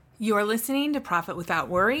You're listening to Profit Without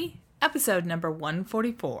Worry, episode number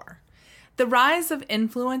 144. The rise of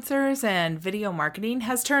influencers and video marketing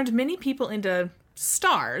has turned many people into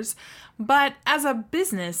stars, but as a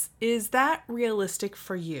business, is that realistic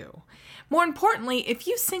for you? More importantly, if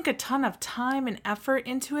you sink a ton of time and effort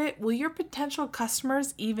into it, will your potential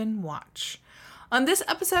customers even watch? On this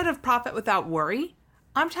episode of Profit Without Worry,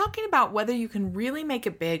 I'm talking about whether you can really make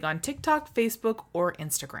it big on TikTok, Facebook, or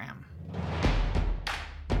Instagram.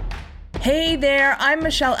 Hey there, I'm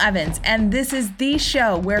Michelle Evans, and this is the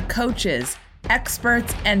show where coaches,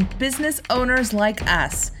 experts, and business owners like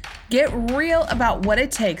us get real about what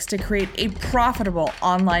it takes to create a profitable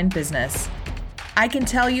online business. I can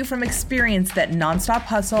tell you from experience that nonstop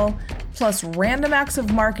hustle plus random acts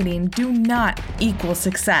of marketing do not equal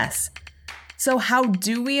success. So how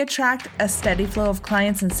do we attract a steady flow of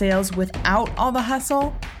clients and sales without all the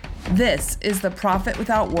hustle? This is the Profit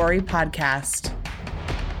Without Worry podcast.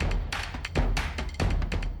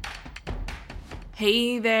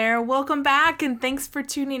 Hey there, welcome back and thanks for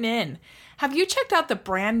tuning in. Have you checked out the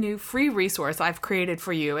brand new free resource I've created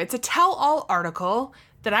for you? It's a tell-all article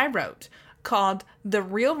that I wrote called The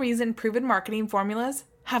Real Reason Proven Marketing Formulas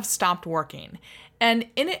Have Stopped Working. And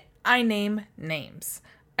in it, I name names.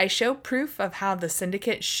 I show proof of how the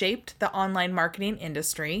syndicate shaped the online marketing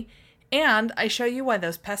industry, and I show you why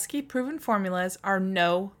those pesky proven formulas are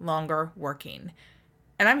no longer working.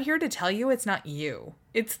 And I'm here to tell you it's not you,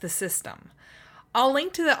 it's the system. I'll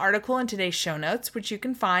link to the article in today's show notes, which you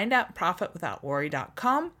can find at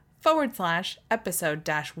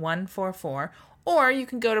profitwithoutworry.com/episode-144, or you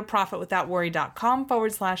can go to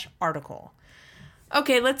profitwithoutworry.com/article.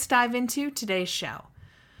 Okay, let's dive into today's show.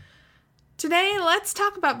 Today, let's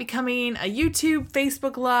talk about becoming a YouTube,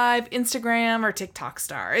 Facebook Live, Instagram, or TikTok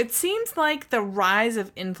star. It seems like the rise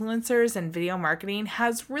of influencers and video marketing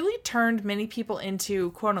has really turned many people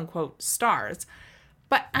into quote-unquote stars.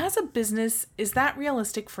 But as a business, is that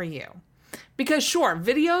realistic for you? Because sure,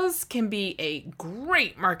 videos can be a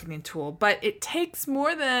great marketing tool, but it takes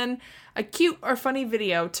more than a cute or funny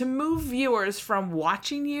video to move viewers from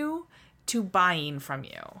watching you to buying from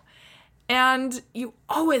you. And you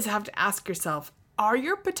always have to ask yourself, are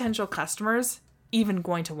your potential customers even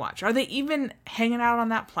going to watch? Are they even hanging out on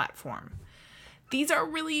that platform? These are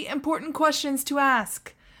really important questions to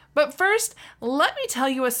ask. But first, let me tell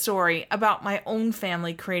you a story about my own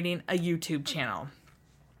family creating a YouTube channel.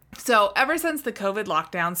 So ever since the COVID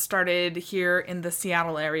lockdown started here in the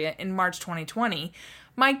Seattle area in March 2020,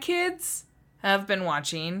 my kids have been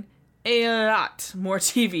watching a lot more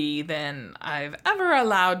TV than I've ever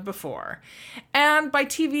allowed before. And by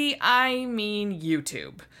TV, I mean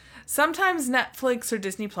YouTube. Sometimes Netflix or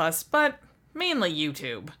Disney Plus, but mainly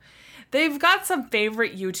YouTube. They've got some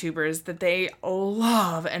favorite YouTubers that they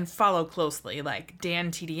love and follow closely, like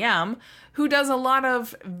Dan TDM, who does a lot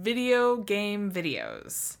of video game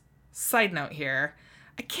videos. Side note here,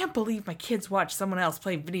 I can't believe my kids watch someone else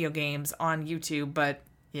play video games on YouTube, but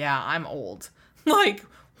yeah, I'm old. Like,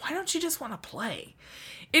 why don't you just want to play?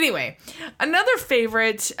 Anyway, another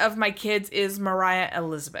favorite of my kids is Mariah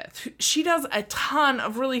Elizabeth. She does a ton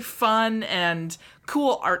of really fun and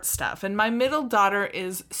cool art stuff, and my middle daughter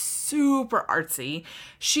is super artsy.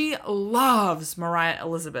 She loves Mariah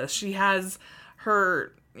Elizabeth. She has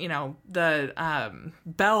her, the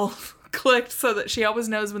bell clicked so that she always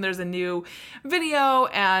knows when there's a new video,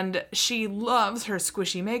 and she loves her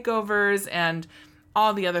squishy makeovers and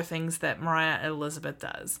all the other things that Mariah Elizabeth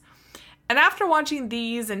does. And after watching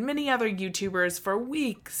these and many other YouTubers for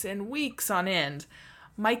weeks and weeks on end,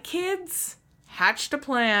 my kids hatched a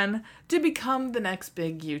plan to become the next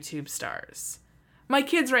big YouTube stars. My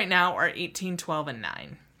kids right now are 18, 12, and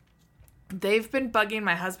 9. They've been bugging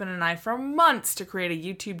my husband and I for months to create a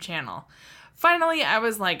YouTube channel. Finally, I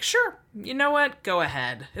was like, sure, you know what? Go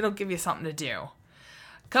ahead. It'll give you something to do.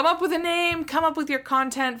 Come up with a name, come up with your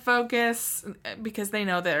content focus, because they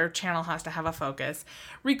know their channel has to have a focus.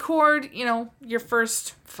 Record, your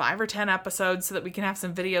first 5 or 10 episodes so that we can have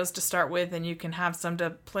some videos to start with and you can have some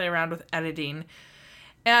to play around with editing.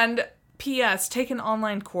 And P.S., take an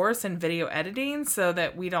online course in video editing so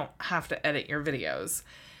that we don't have to edit your videos.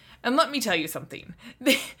 And let me tell you something.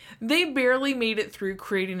 They barely made it through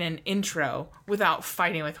creating an intro without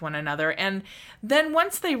fighting with one another. And then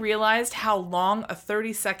once they realized how long a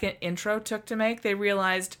 30-second intro took to make, they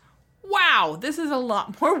realized, wow, this is a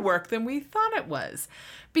lot more work than we thought it was.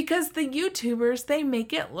 Because the YouTubers, they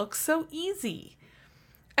make it look so easy.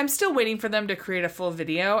 I'm still waiting for them to create a full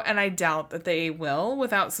video, and I doubt that they will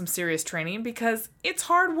without some serious training because it's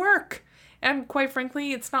hard work. And quite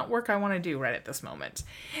frankly, it's not work I want to do right at this moment.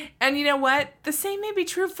 And you know what? The same may be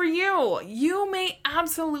true for you. You may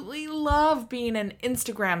absolutely love being an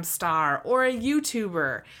Instagram star or a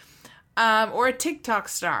YouTuber or a TikTok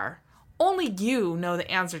star. Only you know the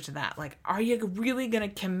answer to that. Like, are you really going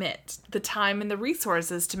to commit the time and the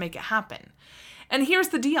resources to make it happen? And here's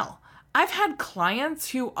the deal. I've had clients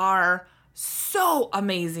who are so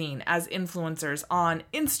amazing as influencers on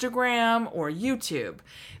Instagram or YouTube.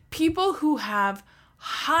 People who have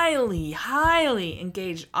highly, highly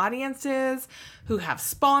engaged audiences, who have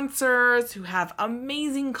sponsors, who have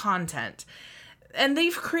amazing content. And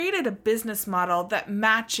they've created a business model that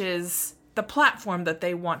matches the platform that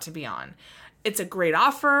they want to be on. It's a great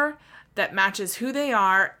offer that matches who they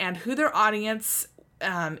are and who their audience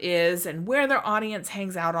is and where their audience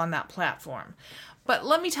hangs out on that platform. But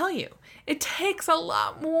let me tell you, it takes a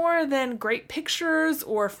lot more than great pictures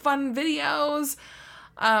or fun videos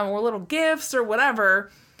or little GIFs or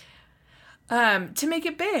whatever to make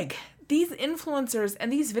it big. These influencers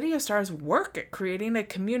and these video stars work at creating a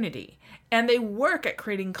community, and they work at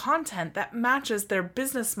creating content that matches their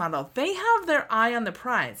business model. They have their eye on the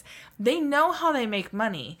prize. They know how they make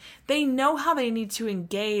money. They know how they need to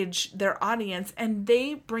engage their audience, and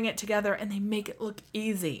they bring it together and they make it look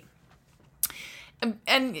easy.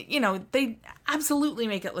 And you know, they absolutely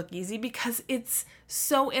make it look easy because it's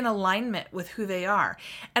so in alignment with who they are.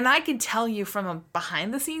 And I can tell you from a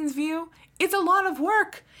behind the scenes view, it's a lot of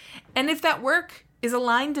work. And if that work is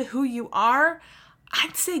aligned to who you are,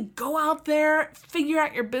 I'd say go out there, figure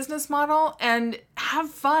out your business model, and have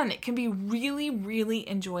fun. It can be really, really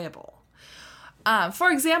enjoyable.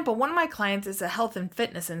 For example, one of my clients is a health and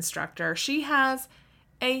fitness instructor. She has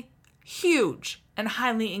a huge and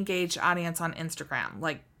highly engaged audience on Instagram,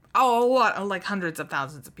 like a lot, like hundreds of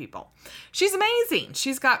thousands of people. She's amazing.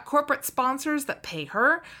 She's got corporate sponsors that pay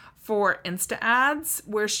her for Insta ads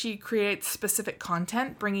where she creates specific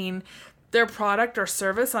content, bringing their product or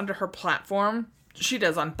service onto her platform. She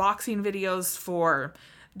does unboxing videos for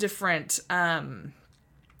different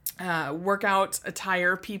workout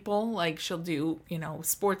attire people. Like she'll do, you know,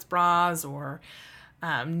 sports bras or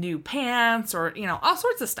new pants or, you know, all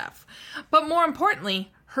sorts of stuff. But more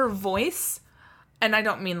importantly, her voice, and I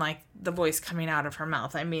don't mean like the voice coming out of her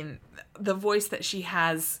mouth. I mean the voice that she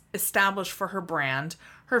has established for her brand,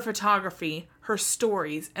 her photography, her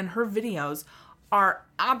stories, and her videos are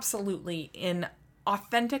absolutely in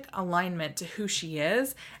authentic alignment to who she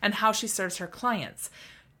is and how she serves her clients.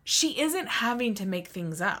 She isn't having to make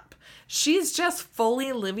things up. She's just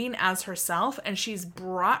fully living as herself, and she's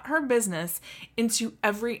brought her business into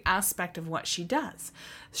every aspect of what she does.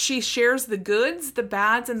 She shares the goods, the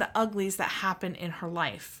bads, and the uglies that happen in her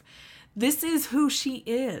life. This is who she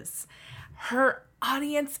is. Her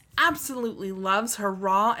audience absolutely loves her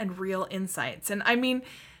raw and real insights. And I mean,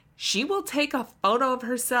 she will take a photo of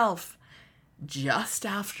herself just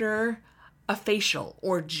after a facial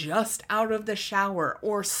or just out of the shower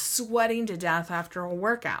or sweating to death after a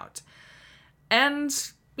workout. And,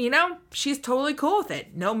 you know, she's totally cool with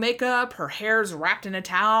it. No makeup, her hair's wrapped in a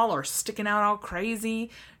towel or sticking out all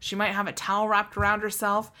crazy. She might have a towel wrapped around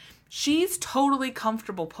herself. She's totally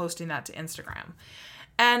comfortable posting that to Instagram.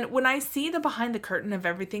 And when I see the behind the curtain of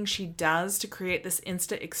everything she does to create this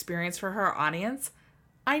Insta experience for her audience,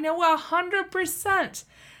 I know 100%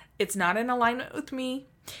 it's not in alignment with me.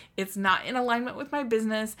 It's not in alignment with my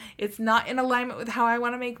business. It's not in alignment with how I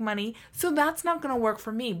want to make money. So that's not going to work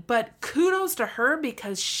for me. But kudos to her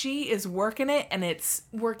because she is working it and it's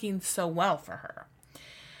working so well for her.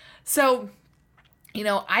 So, you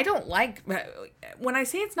know, I don't like, when I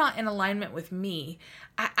say it's not in alignment with me,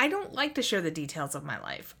 I don't like to share the details of my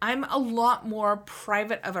life. I'm a lot more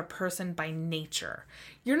private of a person by nature.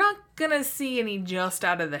 You're not going to see any just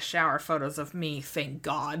out of the shower photos of me, thank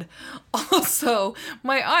God. Also,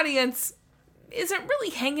 my audience isn't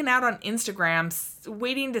really hanging out on Instagram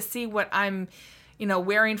waiting to see what I'm, you know,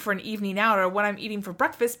 wearing for an evening out or what I'm eating for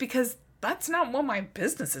breakfast because that's not what my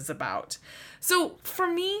business is about. So for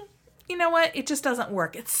me, you know what? It just doesn't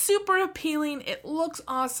work. It's super appealing. It looks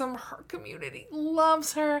awesome. Her community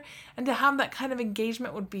loves her. And to have that kind of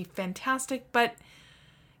engagement would be fantastic. But,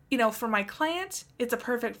 you know, for my client, it's a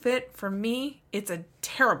perfect fit. For me, it's a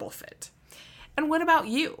terrible fit. And what about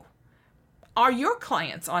you? Are your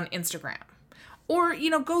clients on Instagram? Or, you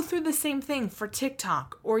know, go through the same thing for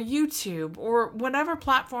TikTok or YouTube or whatever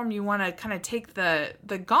platform you want to kind of take the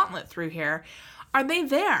gauntlet through here. Are they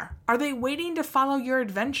there? Are they waiting to follow your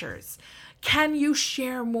adventures? Can you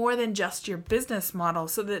share more than just your business model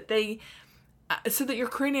so that you're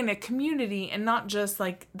creating a community and not just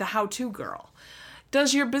like the how-to girl?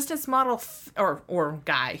 Does your business model, or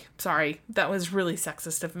guy, sorry, that was really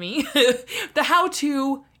sexist of me, the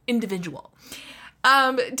how-to individual.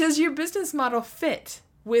 Does your business model fit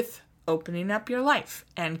with opening up your life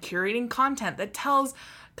and curating content that tells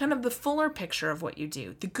kind of the fuller picture of what you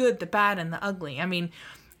do, the good, the bad, and the ugly? I mean,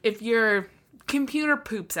 if your computer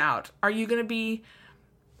poops out, are you going to be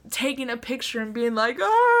taking a picture and being like,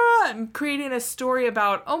 and creating a story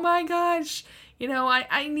about, oh my gosh,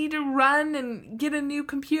 I need to run and get a new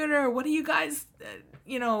computer. What are you guys,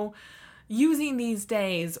 using these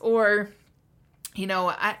days? Or,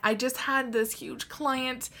 I just had this huge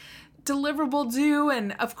client deliverable due,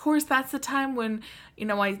 and of course that's the time when,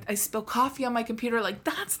 I spill coffee on my computer. Like,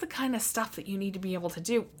 that's the kind of stuff that you need to be able to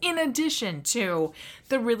do in addition to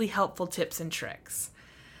the really helpful tips and tricks.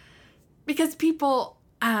 Because people,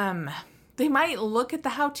 they might look at the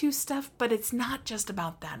how-to stuff, but it's not just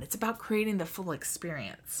about that. It's about creating the full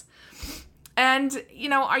experience. And,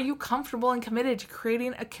 are you comfortable and committed to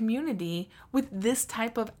creating a community with this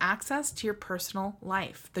type of access to your personal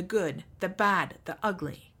life? The good, the bad, the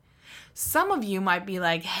ugly. Some of you might be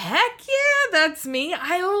like, heck yeah, that's me.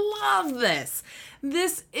 I love this.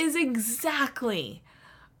 This is exactly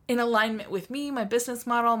in alignment with me, my business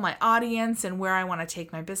model, my audience, and where I want to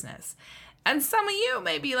take my business. And some of you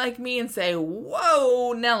may be like me and say,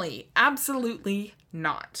 whoa, Nellie, absolutely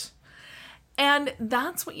not. And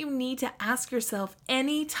that's what you need to ask yourself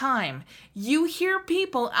anytime you hear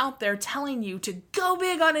people out there telling you to go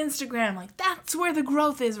big on Instagram, like that's where the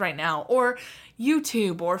growth is right now, or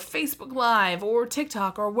YouTube, or Facebook Live, or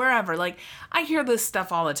TikTok, or wherever. Like, I hear this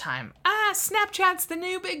stuff all the time. Snapchat's the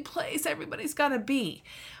new big place everybody's got to be.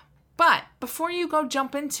 But before you go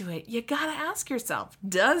jump into it, you gotta ask yourself,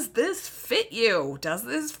 does this fit you? Does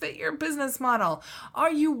this fit your business model?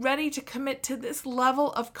 Are you ready to commit to this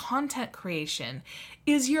level of content creation?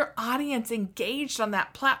 Is your audience engaged on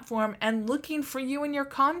that platform and looking for you and your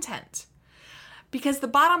content? Because the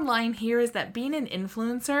bottom line here is that being an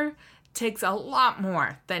influencer takes a lot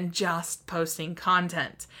more than just posting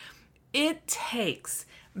content. It takes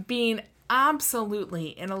being absolutely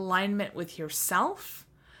in alignment with yourself,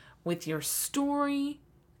 with your story.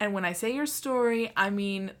 And when I say your story, I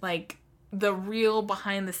mean like the real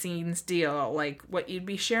behind the scenes deal, like what you'd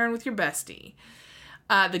be sharing with your bestie,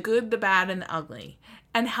 the good, the bad, and the ugly,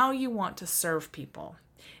 and how you want to serve people.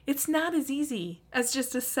 It's not as easy as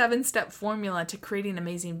just a 7-step formula to creating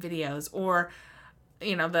amazing videos, or,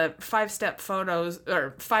 the 5-step photos,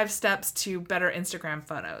 or 5 steps to better Instagram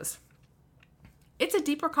photos. It's a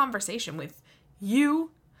deeper conversation with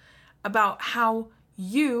you about how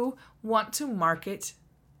you want to market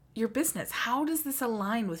your business. How does this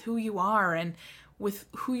align with who you are and with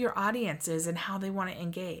who your audience is and how they want to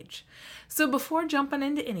engage? So before jumping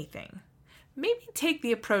into anything, maybe take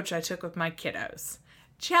the approach I took with my kiddos.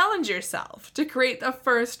 Challenge yourself to create the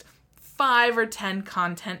first 5 or 10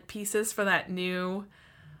 content pieces for that new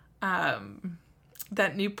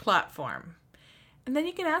platform. And then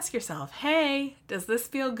you can ask yourself, hey, does this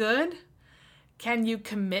feel good? Can you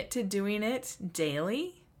commit to doing it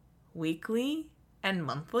daily, weekly, and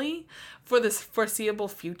monthly for this foreseeable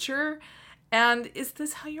future? And is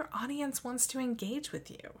this how your audience wants to engage with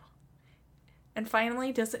you? And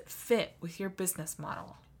finally, does it fit with your business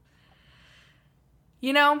model?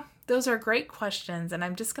 Those are great questions, and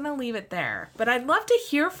I'm just going to leave it there. But I'd love to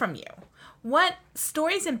hear from you. What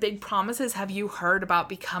stories and big promises have you heard about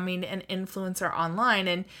becoming an influencer online?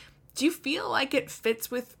 And do you feel like it fits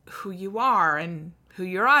with who you are and who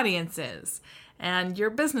your audience is and your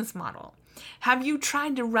business model? Have you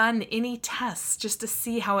tried to run any tests just to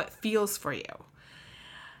see how it feels for you?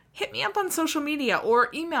 Hit me up on social media or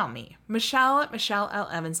email me,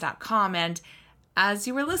 michelle@michelleLevans.com. And as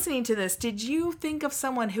you were listening to this, did you think of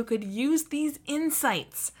someone who could use these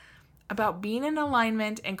insights about being in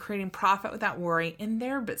alignment and creating profit without worry in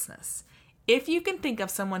their business? If you can think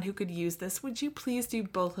of someone who could use this, would you please do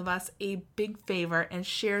both of us a big favor and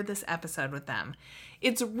share this episode with them?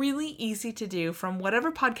 It's really easy to do from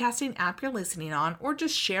whatever podcasting app you're listening on, or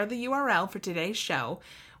just share the URL for today's show,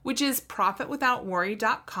 which is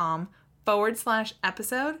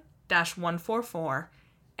profitwithoutworry.com/episode-144,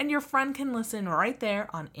 and your friend can listen right there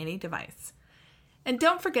on any device. And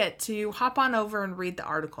don't forget to hop on over and read the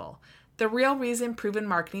article, The Real Reason Proven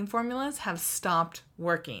Marketing Formulas Have Stopped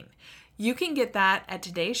Working. You can get that at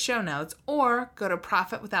today's show notes, or go to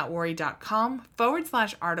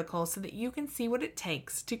profitwithoutworry.com/article so that you can see what it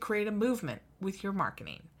takes to create a movement with your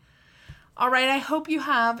marketing. All right, I hope you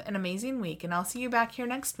have an amazing week, and I'll see you back here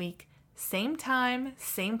next week, same time,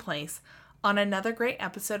 same place, on another great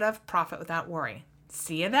episode of Profit Without Worry.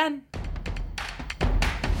 See you then.